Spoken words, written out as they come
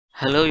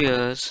Hello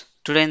viewers,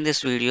 today in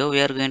this video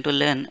we are going to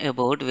learn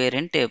about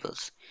variant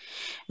tables.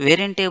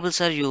 Variant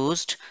tables are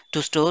used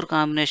to store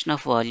combination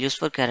of values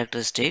for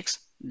characteristics.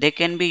 They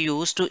can be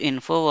used to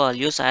infer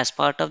values as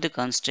part of the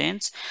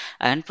constraints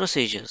and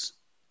procedures.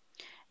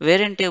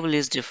 Variant table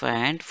is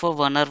defined for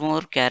one or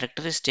more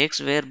characteristics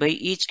whereby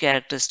each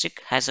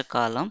characteristic has a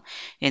column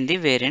in the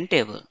variant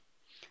table.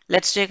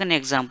 Let's take an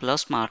example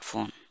of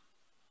smartphone.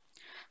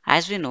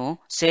 As we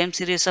know, same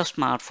series of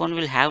smartphone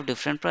will have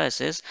different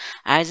prices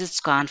as its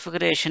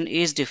configuration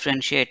is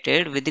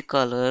differentiated with the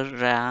color,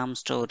 RAM,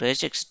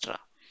 storage, etc.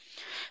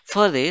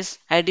 For this,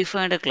 I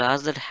defined a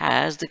class that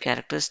has the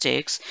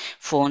characteristics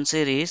phone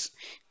series,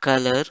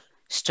 color,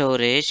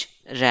 storage,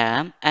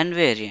 RAM and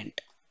variant.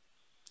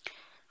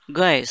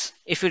 Guys,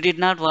 if you did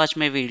not watch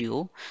my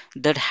video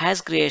that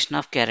has creation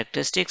of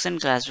characteristics and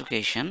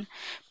classification,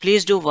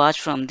 please do watch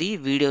from the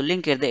video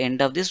link at the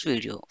end of this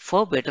video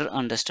for better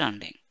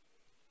understanding.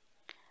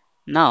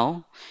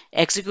 Now,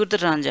 execute the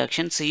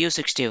transaction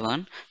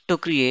CU61 to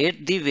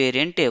create the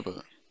variant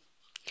table.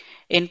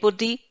 Input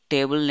the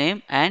table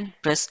name and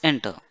press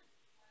enter.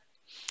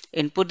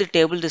 Input the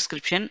table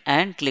description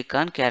and click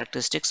on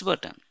characteristics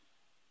button.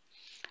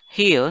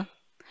 Here,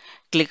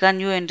 click on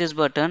new entries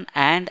button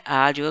and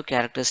add your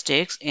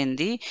characteristics in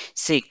the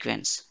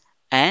sequence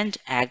and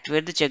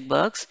activate the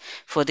checkbox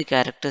for the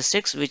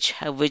characteristics which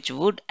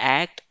would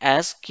act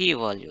as key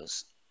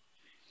values.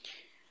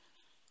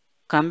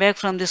 Come back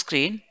from the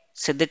screen,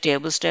 set the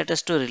table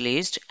status to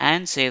released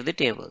and save the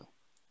table.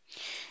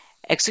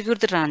 Execute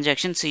the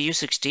transaction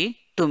CU60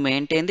 to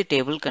maintain the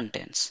table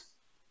contents.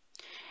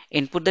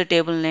 Input the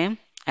table name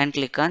and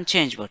click on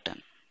Change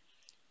button.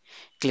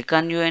 Click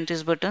on New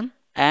Entries button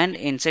and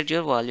insert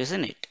your values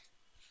in it.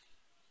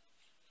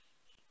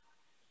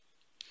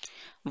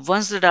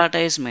 Once the data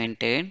is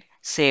maintained,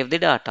 save the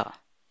data.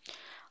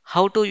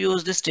 How to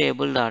use this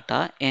table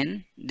data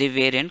in the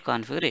variant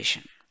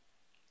configuration?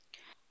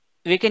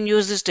 We can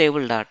use this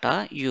table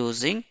data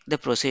using the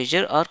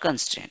procedure or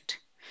constraint.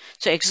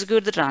 So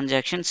execute the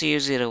transaction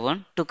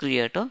CU01 to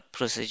create a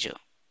procedure.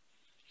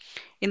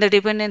 In the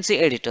dependency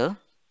editor,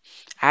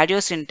 add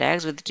your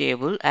syntax with the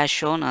table as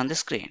shown on the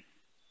screen.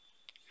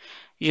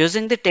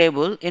 Using the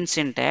table in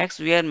syntax,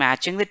 we are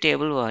matching the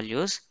table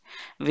values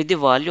with the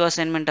value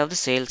assignment of the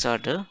sales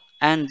order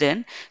and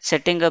then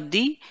setting up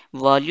the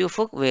value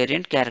for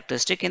variant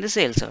characteristic in the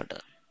sales order.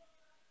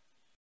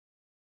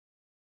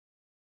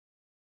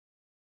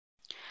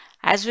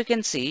 As we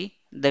can see,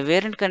 the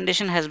variant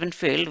condition has been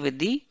filled with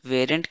the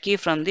variant key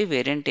from the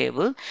variant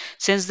table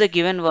since the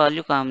given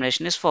value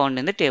combination is found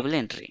in the table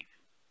entry.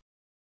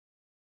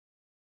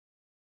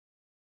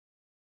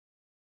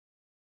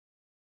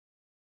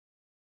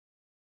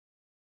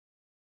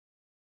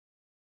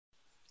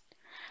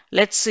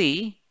 Let's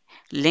see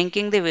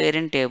linking the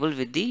variant table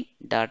with the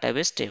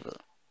database table.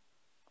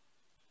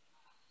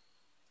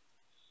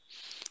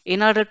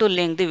 In order to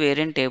link the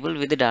variant table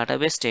with the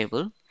database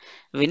table,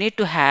 we need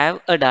to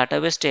have a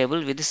database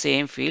table with the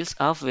same fields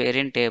of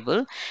variant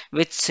table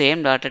with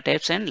same data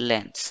types and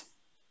lengths.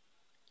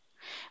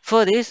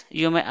 For this,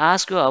 you may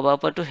ask your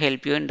ABAPA to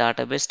help you in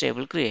database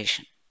table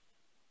creation.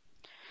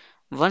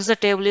 Once the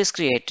table is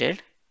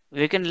created,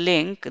 we can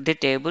link the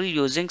table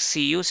using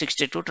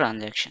CU62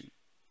 transaction.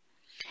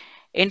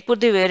 Input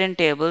the variant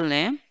table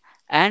name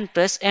and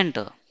press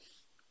enter.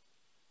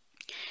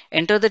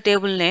 Enter the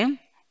table name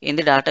in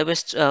the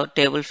database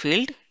table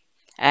field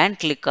and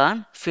click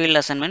on field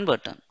assignment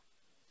button.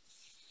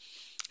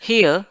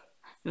 Here,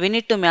 we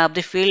need to map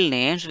the field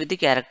names with the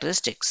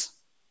characteristics.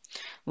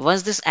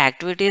 Once this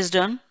activity is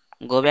done,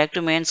 go back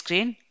to main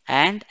screen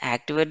and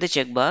activate the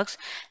checkbox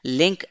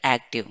Link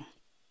Active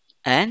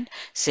and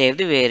save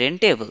the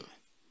variant table.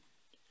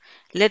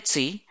 Let's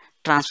see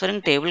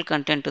transferring table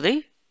content to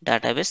the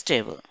database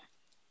table.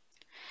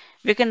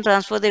 We can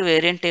transfer the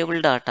variant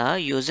table data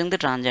using the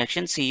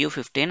transaction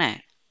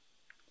CU59.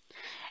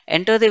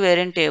 Enter the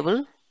variant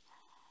table,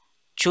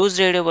 choose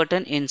radio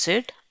button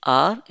insert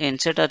or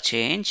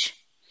change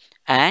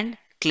and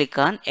click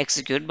on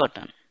execute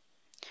button.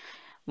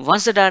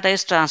 Once the data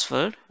is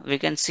transferred, we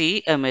can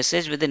see a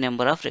message with the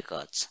number of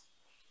records.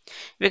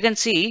 We can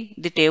see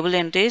the table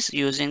entries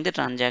using the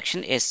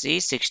transaction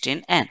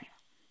SC16N.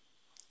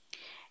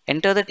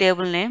 Enter the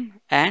table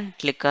name and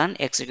click on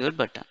execute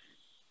button.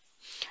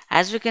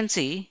 As we can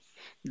see,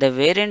 the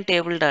variant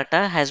table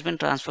data has been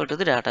transferred to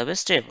the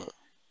database table.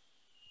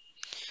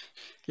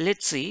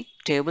 Let's see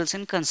tables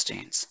and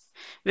constraints.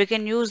 We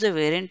can use the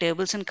variant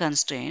tables and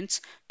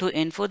constraints to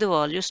infer the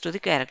values to the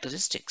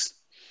characteristics.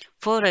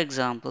 For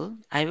example,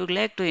 I would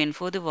like to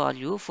infer the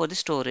value for the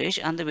storage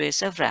on the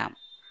basis of RAM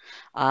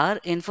or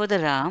infer the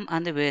RAM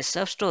on the basis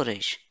of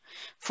storage.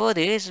 For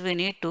this, we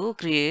need to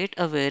create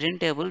a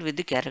variant table with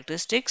the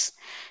characteristics,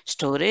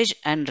 storage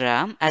and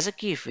RAM as a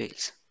key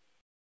fields.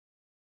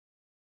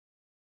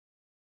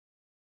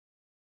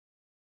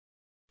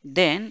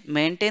 Then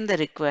maintain the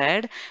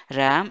required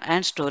RAM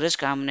and storage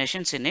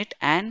combinations in it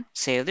and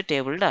save the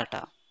table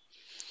data.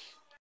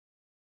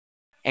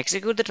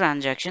 Execute the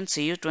transaction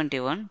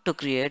CU21 to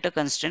create a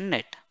constraint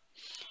net.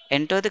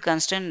 Enter the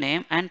constraint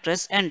name and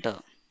press enter.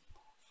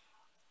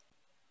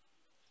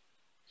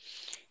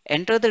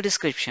 Enter the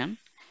description,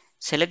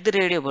 select the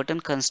radio button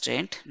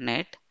constraint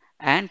net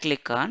and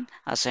click on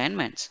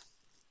assignments.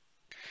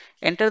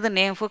 Enter the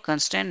name for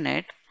constraint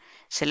net,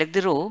 select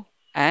the row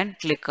and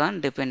click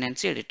on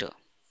dependency editor.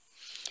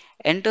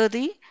 Enter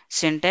the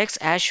syntax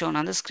as shown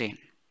on the screen.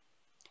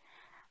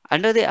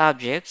 Under the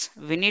objects,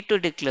 we need to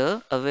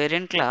declare a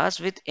variant class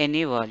with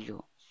any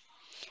value.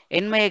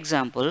 In my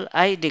example,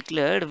 I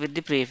declared with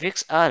the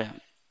prefix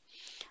rm.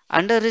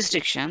 Under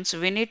restrictions,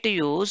 we need to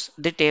use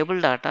the table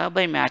data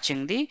by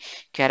matching the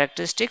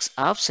characteristics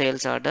of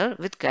sales order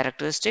with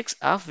characteristics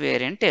of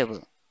variant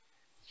table.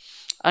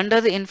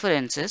 Under the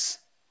inferences,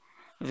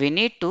 we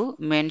need to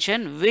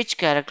mention which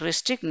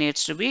characteristic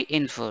needs to be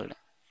inferred.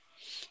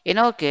 In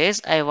our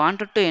case, I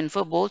wanted to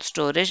infer both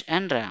storage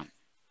and RAM.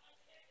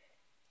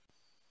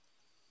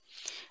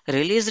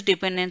 Release the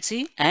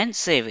dependency and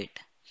save it.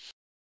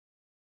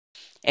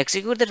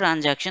 Execute the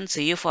transaction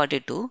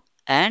CU42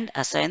 and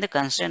assign the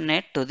constraint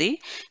net to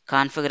the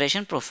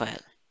configuration profile.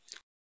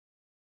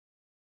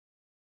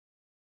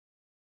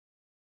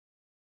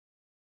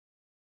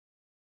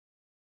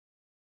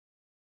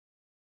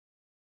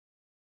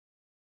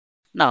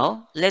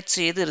 Now let's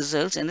see the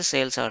results in the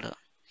sales order.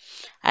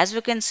 As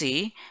we can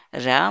see,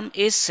 RAM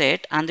is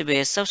set on the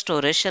basis of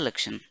storage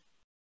selection.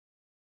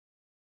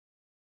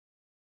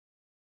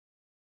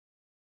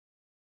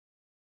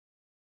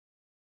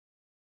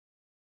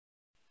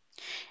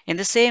 In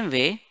the same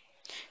way,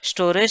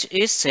 storage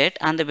is set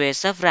on the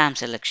basis of RAM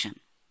selection.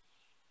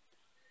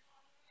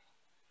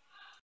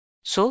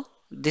 So,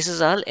 this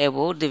is all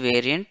about the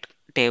variant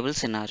table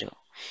scenario.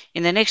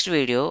 In the next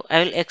video,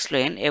 I will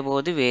explain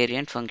about the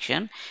variant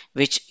function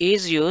which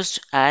is used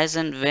as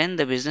and when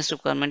the business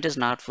requirement is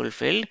not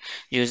fulfilled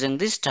using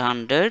the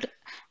standard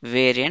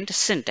variant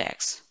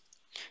syntax.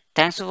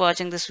 Thanks for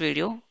watching this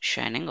video.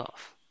 Shining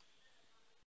off.